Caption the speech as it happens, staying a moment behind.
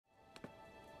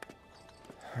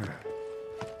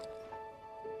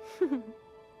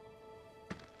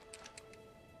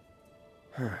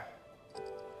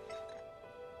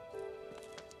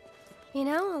You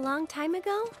know, a long time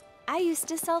ago, I used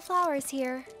to sell flowers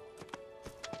here.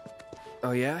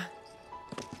 Oh yeah?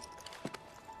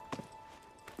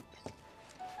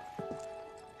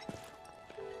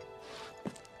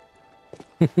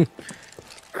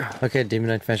 Okay,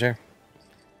 Demonite Fisher.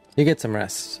 You get some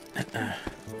rest.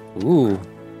 Ooh.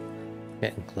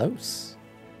 Getting close.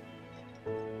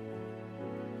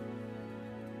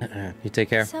 You take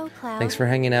care. So, Cloud, Thanks for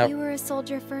hanging out. You were a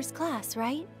soldier first class,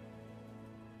 right?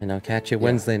 And I'll catch you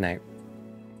Wednesday night.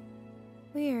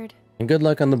 Weird. And good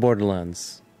luck on the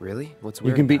Borderlands. Really? What's You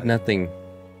weird can beat about it? nothing.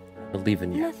 I believe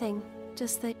in you. Nothing.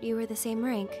 Just that you were the same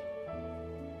rank.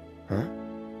 Huh?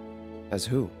 As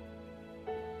who?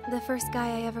 The first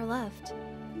guy I ever loved.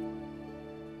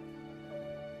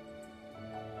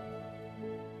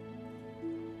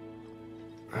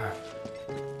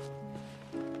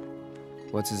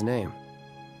 What's his name?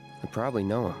 I probably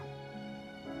know him.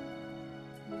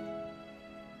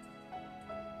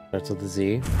 Starts with a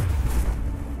Z.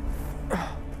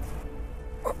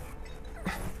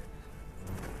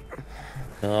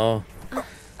 Oh,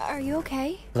 Are you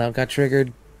okay? Cloud got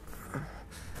triggered.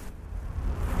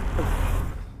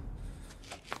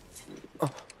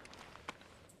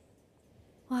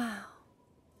 Wow.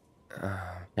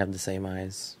 Have the same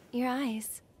eyes. Your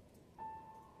eyes.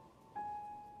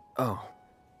 Oh.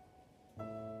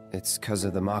 It's 'cause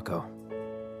of the Mako.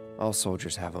 All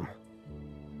soldiers have them.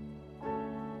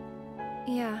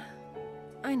 Yeah,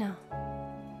 I know.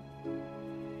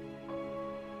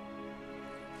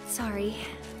 Sorry,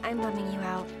 I'm bumming you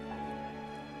out.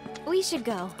 We should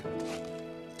go.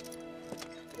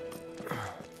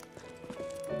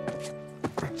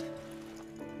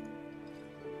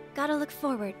 Gotta look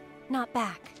forward, not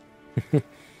back.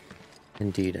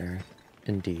 Indeed, Eric.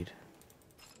 Indeed.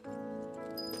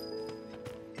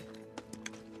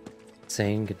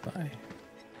 Saying goodbye.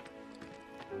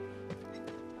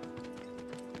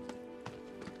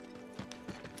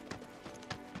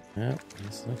 Yep,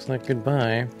 this looks like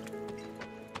goodbye.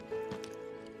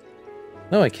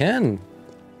 No, I can.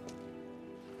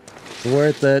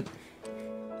 Worth it.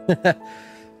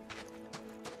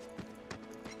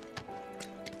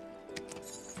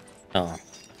 Oh,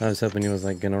 I was hoping he was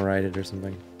like gonna ride it or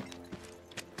something.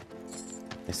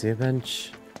 I see a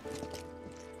bench.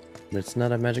 But it's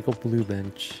not a magical blue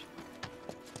bench.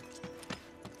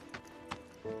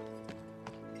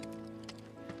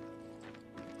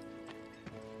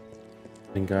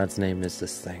 In God's name is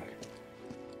this thing?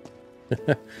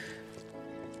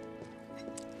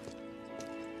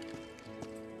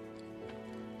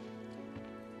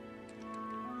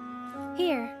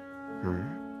 Here. Hmm?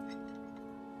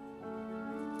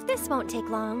 This won't take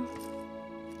long.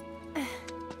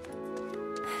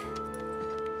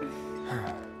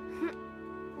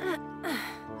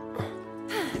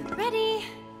 Ready?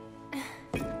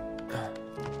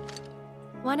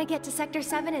 Want to get to Sector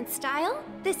 7 in style?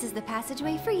 This is the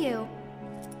passageway for you.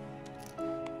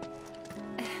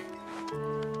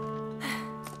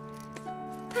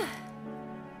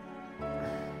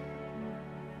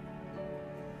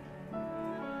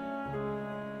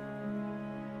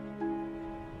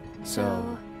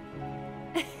 So,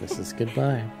 This is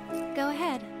goodbye. Go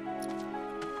ahead.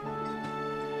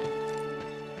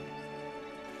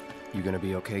 you gonna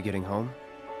be okay getting home?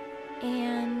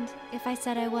 And if I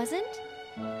said I wasn't?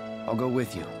 I'll go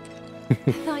with you.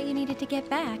 I thought you needed to get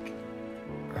back.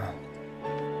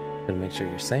 Gotta make sure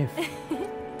you're safe.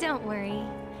 Don't worry.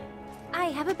 I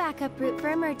have a backup route for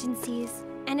emergencies,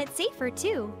 and it's safer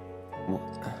too.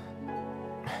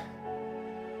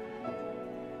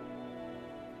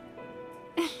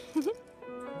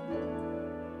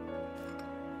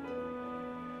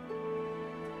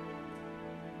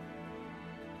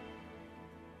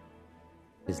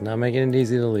 He's not making it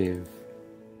easy to leave.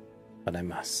 But I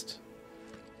must.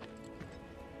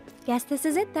 Guess this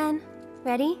is it then.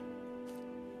 Ready?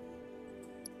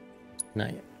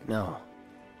 Not yet. No.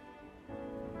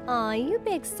 Aw, you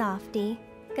big softy.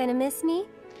 Gonna miss me?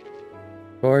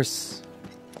 Of course.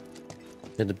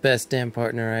 You're the best damn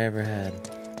partner I ever had.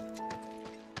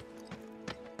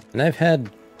 And I've had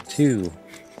 2.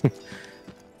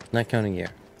 Not counting you.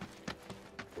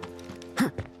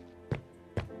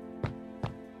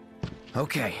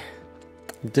 Okay.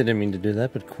 Didn't mean to do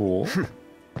that, but cool.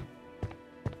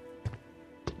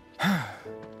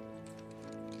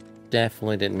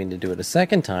 Definitely didn't mean to do it a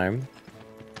second time.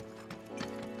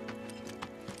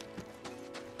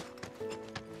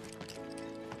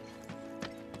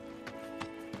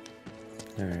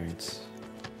 Alright.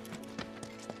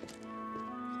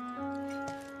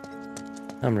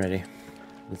 I'm ready.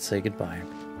 Let's say goodbye.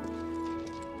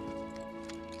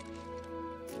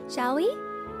 Shall we?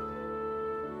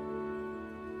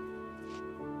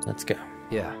 Let's go.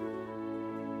 Yeah.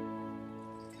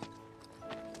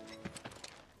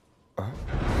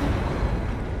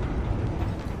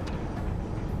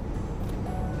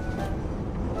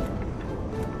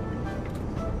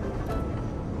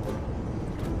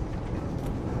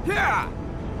 Yeah!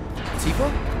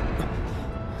 Tifa?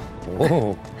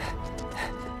 Whoa.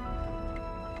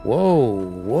 Whoa,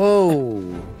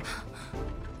 whoa.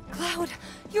 Cloud,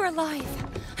 you're alive.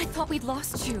 I thought we'd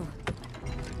lost you.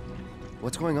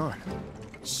 What's going on?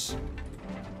 Shh.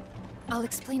 I'll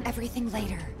explain everything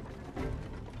later.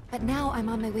 But now I'm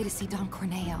on my way to see Don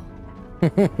Corneo.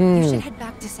 You should head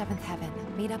back to 7th Heaven,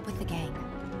 meet up with the gang.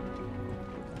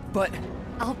 But...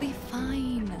 I'll be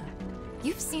fine.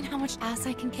 You've seen how much ass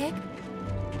I can kick?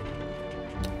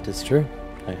 It's true.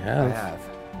 I I have.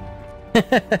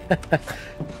 have.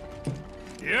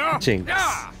 Yeah. Jinx.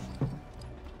 Yeah.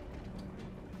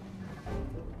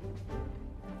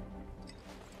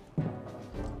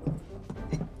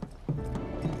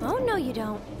 Oh, no you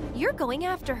don't. You're going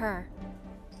after her.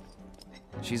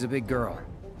 She's a big girl.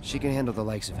 She can handle the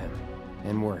likes of him.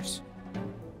 And worse.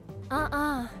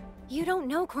 You don't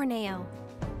know Corneo.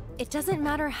 It doesn't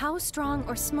matter how strong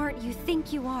or smart you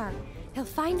think you are. He'll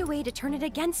find a way to turn it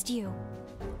against you.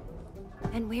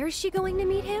 And where is she going to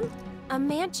meet him? A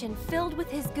mansion filled with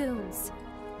his goons.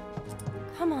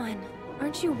 Come on,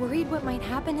 aren't you worried what might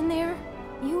happen in there?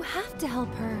 You have to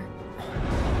help her.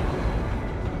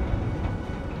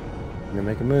 I'm gonna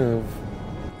make a move.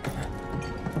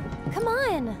 Come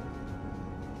on!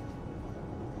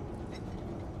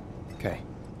 Okay.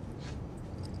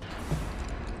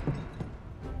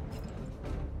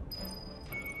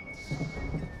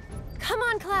 Come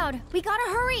on, Cloud! We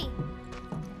gotta hurry!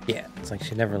 Yeah, it's like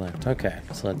she never left. Okay,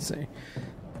 so let's see.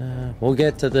 We'll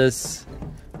get to this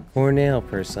Corneo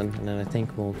person, and then I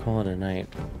think we'll call it a night.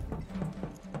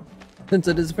 Since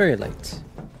it is very late.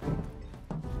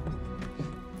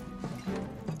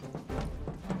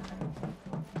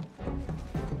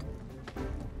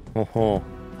 Oh ho.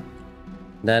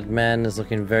 That man is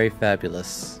looking very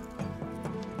fabulous.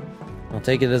 I'll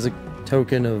take it as a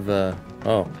token of,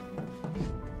 oh.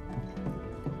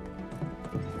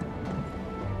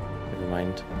 Never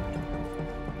mind.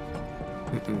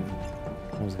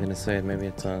 I was gonna say maybe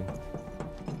it's a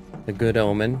good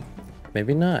omen.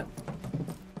 Maybe not.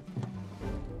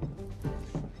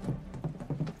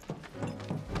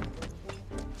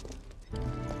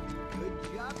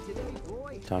 Good job today,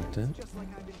 boy. Talk to. Just like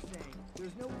I've been saying,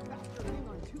 there's no faster thing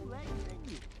on two legs than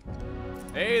you.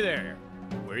 Hey there.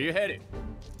 Where you headed?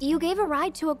 You gave a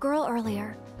ride to a girl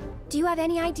earlier. Do you have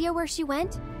any idea where she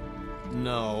went?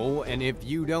 No, and if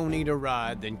you don't need a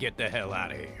ride, then get the hell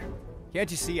out of here. Can't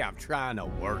you see I'm trying to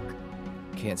work?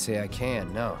 Can't say I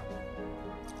can, no.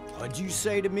 What'd you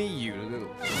say to me, you little...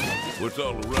 What's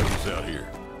all the ruckus out here?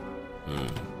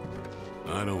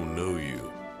 I don't know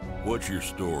you. What's your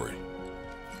story?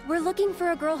 We're looking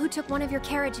for a girl who took one of your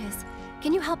carriages.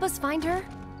 Can you help us find her?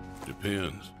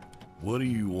 Depends. What do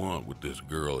you want with this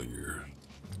girl of yours?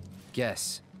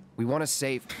 Guess. We want to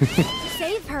save...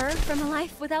 Save her from a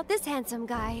life without this handsome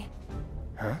guy.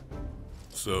 Huh?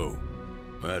 So,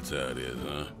 that's how it is,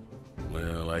 huh?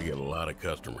 Well, I get a lot of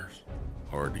customers.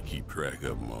 Hard to keep track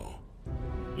of them all.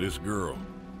 This girl,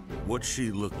 what's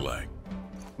she look like?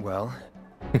 Well...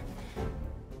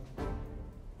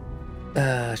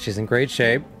 She's in great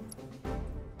shape.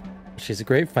 She's a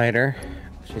great fighter.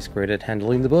 She's great at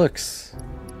handling the books.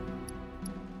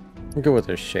 We'll go with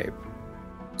her shape.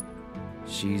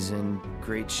 She's in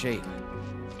great shape.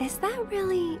 Is that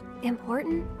really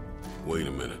important? Wait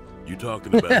a minute. You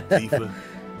talking about Tifa?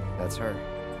 That's her.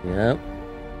 Yep.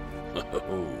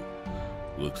 Oh,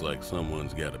 looks like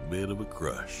someone's got a bit of a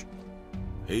crush.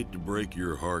 Hate to break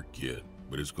your heart, kid,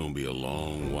 but it's gonna be a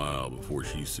long while before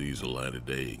she sees the light of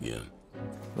day again.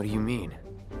 What do you mean?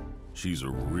 She's a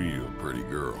real pretty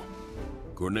girl.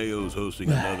 Corneo's hosting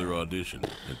another audition,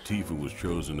 and Tifa was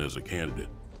chosen as a candidate.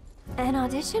 An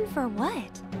audition for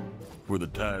what? For the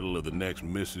title of the next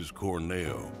Mrs.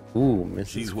 Corneo. Ooh, Mrs.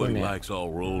 She's what he Corneo. likes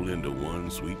all rolled into one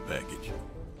sweet package.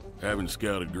 Having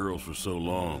scouted girls for so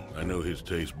long, I know his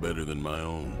taste better than my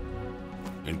own.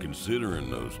 And considering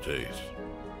those tastes,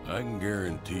 I can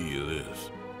guarantee you this.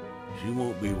 She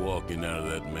won't be walking out of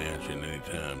that mansion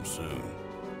anytime soon.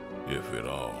 If at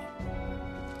all.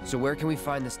 So where can we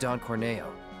find this Don Corneo?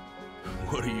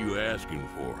 What are you asking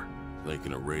for?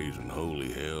 Thinking of raising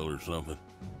holy hell or something?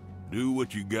 Do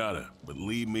what you gotta, but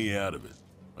leave me out of it.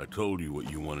 I told you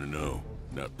what you want to know.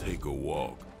 Now take a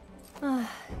walk.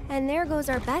 And there goes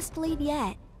our best lead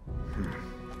yet.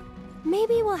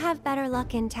 Maybe we'll have better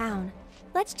luck in town.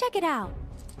 Let's check it out.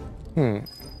 To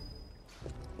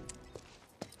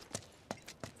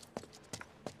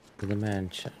the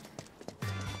mansion.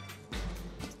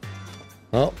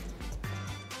 Oh,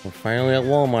 we're finally at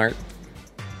Walmart.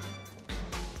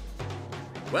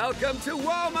 Welcome to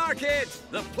Walmarket,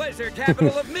 the pleasure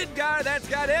capital of Midgar that's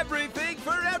got everything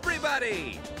for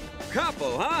everybody.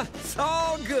 Couple, huh? It's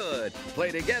all good.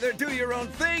 Play together, do your own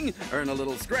thing, earn a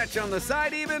little scratch on the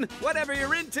side even. Whatever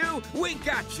you're into, we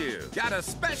got you. Got a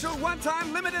special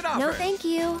one-time limited offer. No, thank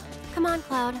you. Come on,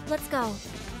 Cloud. Let's go.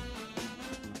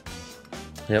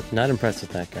 Yep, not impressed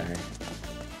with that guy.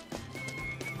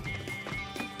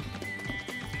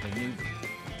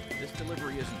 This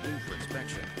delivery isn't due for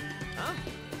inspection. Huh?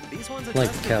 These ones are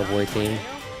Like the cowboy theme.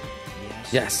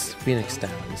 Yes, Phoenix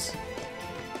Downs.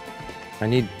 I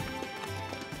need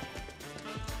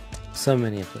so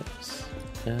many of those.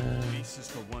 Leases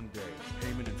for 1 day.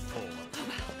 Payment in full.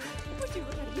 Would you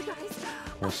look at you guys?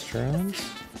 Restaurants?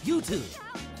 You two.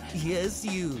 Yes,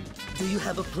 you. Do you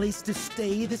have a place to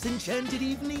stay this enchanted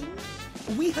evening?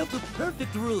 We have the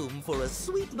perfect room for a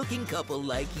sweet-looking couple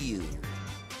like you.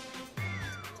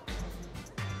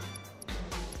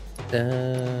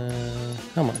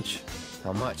 How much?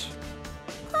 How much?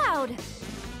 Cloud!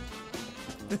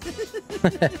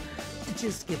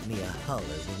 Just give me a holler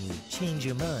when you change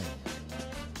your mind.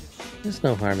 There's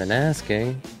no harm in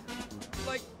asking.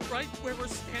 Like right where we're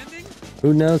standing?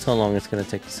 Who knows how long it's gonna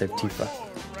take to save Tifa.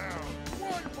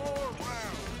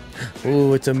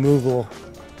 Ooh, it's a Moogle.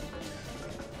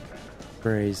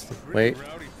 Praised. Wait.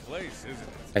 Rowdy place, isn't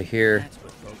it? I hear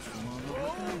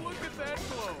Oh, look at that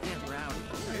glow.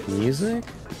 music?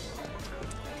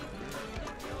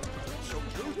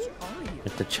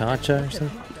 Like the cha-cha or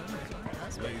something?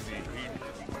 Lazy heat.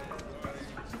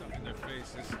 Stuff in their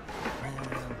faces.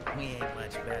 We ain't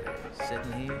much better.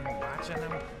 Sitting here watching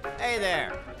them. Hey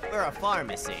there. We're a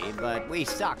pharmacy, but we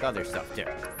stock other stuff too.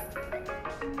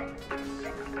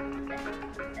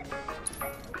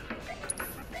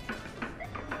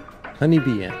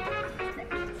 Honeybee Inn.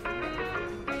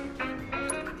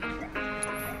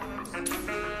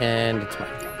 And it's mine.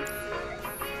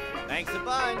 Thanks a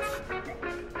bunch.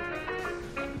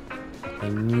 I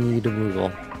need a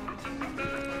Moogle.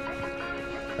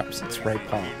 Perhaps it's right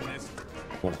paw.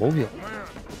 Well, hold you.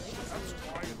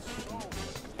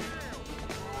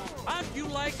 How'd you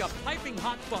like a piping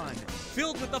hot bun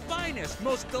filled with the finest,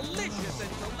 most delicious and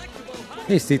delectable honey?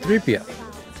 Hey, C-3PO.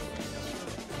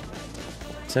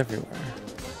 It's everywhere.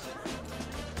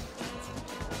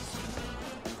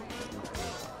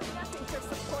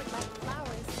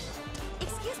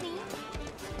 Excuse me.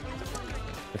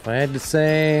 If I had to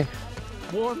say,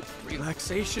 Warmth,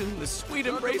 relaxation, the sweet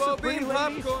embrace of pretty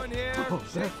ladies. Popcorn here. Oh,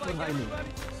 that's what I mean.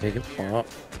 take it up.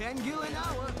 10 gil an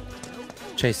hour.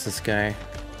 Chase this guy.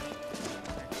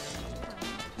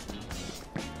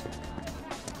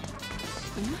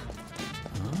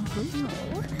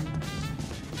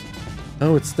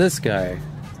 Oh, it's this guy.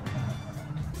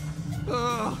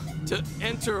 To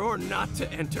enter or not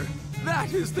to enter?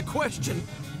 That is the question.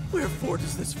 Wherefore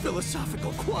does this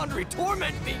philosophical quandary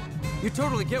torment me? You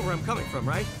totally get where I'm coming from,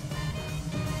 right?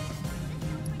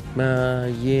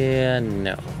 Yeah,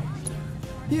 no.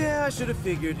 Yeah, I should have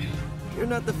figured. You're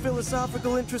not the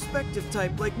philosophical, introspective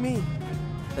type like me.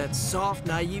 That soft,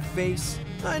 naive face.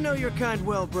 I know your kind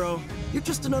well, bro. You're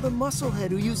just another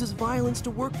musclehead who uses violence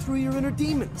to work through your inner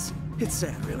demons. It's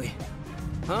sad, really.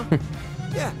 Huh?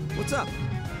 Yeah, what's up?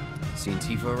 Seen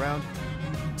Tifa around?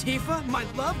 Tifa? My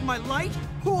love? My light?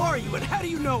 Who are you and how do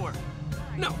you know her?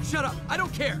 No, shut up. I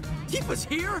don't care. Tifa's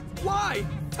here? Why?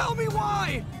 Tell me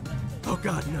why! Oh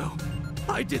god, no.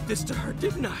 I did this to her,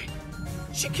 didn't I?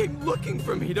 She came looking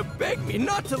for me to beg me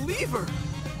not to leave her.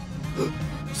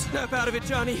 Snap out of it,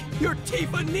 Johnny. Your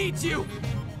Tifa needs you.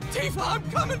 Tifa,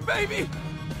 I'm coming, baby!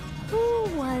 Who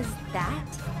was that?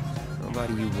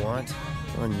 Nobody you want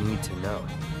or need to know.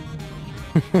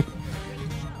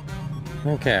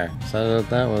 Okay, so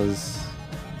that was...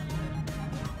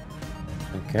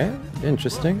 Okay,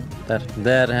 interesting.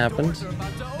 That happened.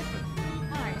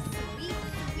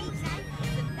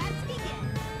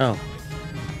 Oh.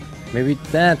 Maybe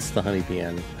that's the honeybee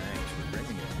inn.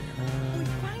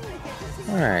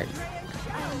 Alright.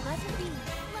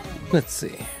 Let's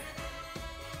see.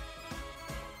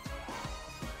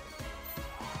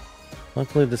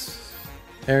 Luckily this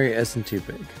area isn't too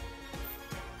big.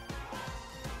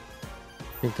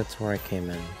 I think that's where I came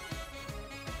in.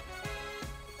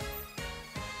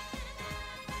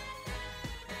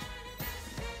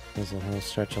 There's a whole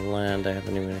stretch of land I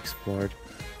haven't even explored.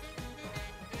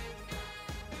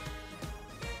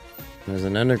 There's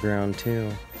an underground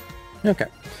too. Okay.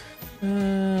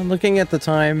 Looking at the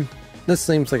time, this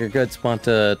seems like a good spot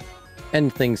to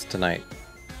end things tonight.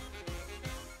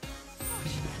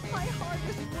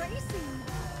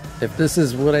 If this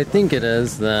is what I think it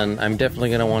is, then I'm definitely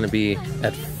going to want to be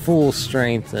at full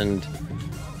strength and...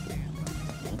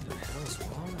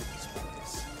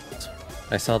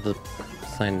 I saw the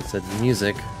sign that said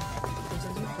music.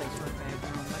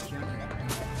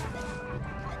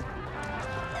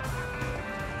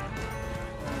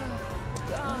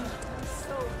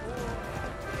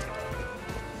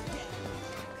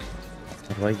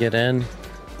 How do I get in?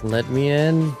 Let me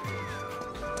in.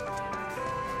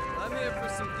 I'm here for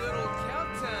some good old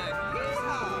count time.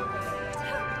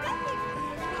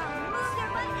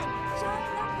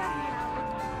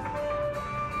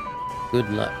 Good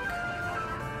luck.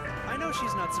 I know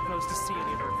she's not supposed to see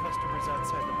any of her customers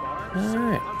outside the bar, so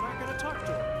Alright. I'm not gonna talk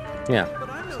to her. Yeah. But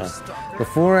I'm no So, stalker.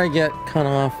 before I get cut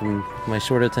off from my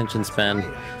short attention span,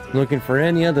 looking for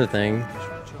any other thing,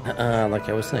 like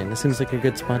I was saying, this seems like a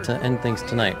good spot to end things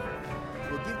tonight.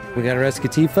 We got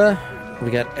Reskatifa,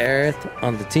 we got Aerith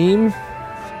on the team.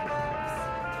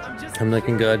 I'm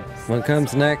looking good. What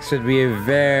comes next should be a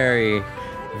very,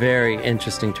 very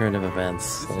interesting turn of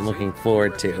events. I'm looking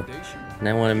forward to. And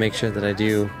I want to make sure that I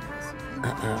do.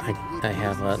 I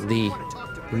have the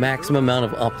maximum amount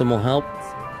of optimal help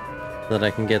so that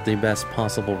I can get the best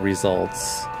possible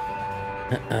results.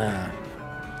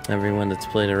 Everyone that's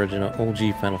played original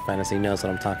OG Final Fantasy knows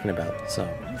what I'm talking about. So,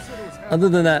 other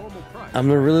than that,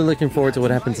 I'm really looking forward to what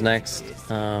happens next.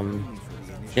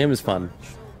 Game is fun.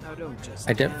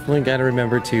 I definitely got to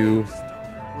remember to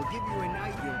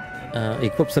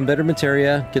equip some better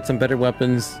materia, get some better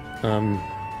weapons,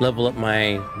 level up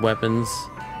my weapons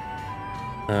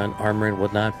and armor and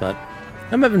whatnot, but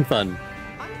I'm having fun.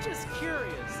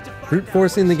 Brute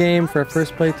forcing the game for a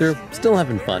first playthrough, still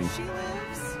having fun.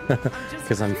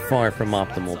 Because I'm far from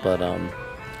optimal, but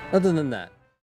other than that.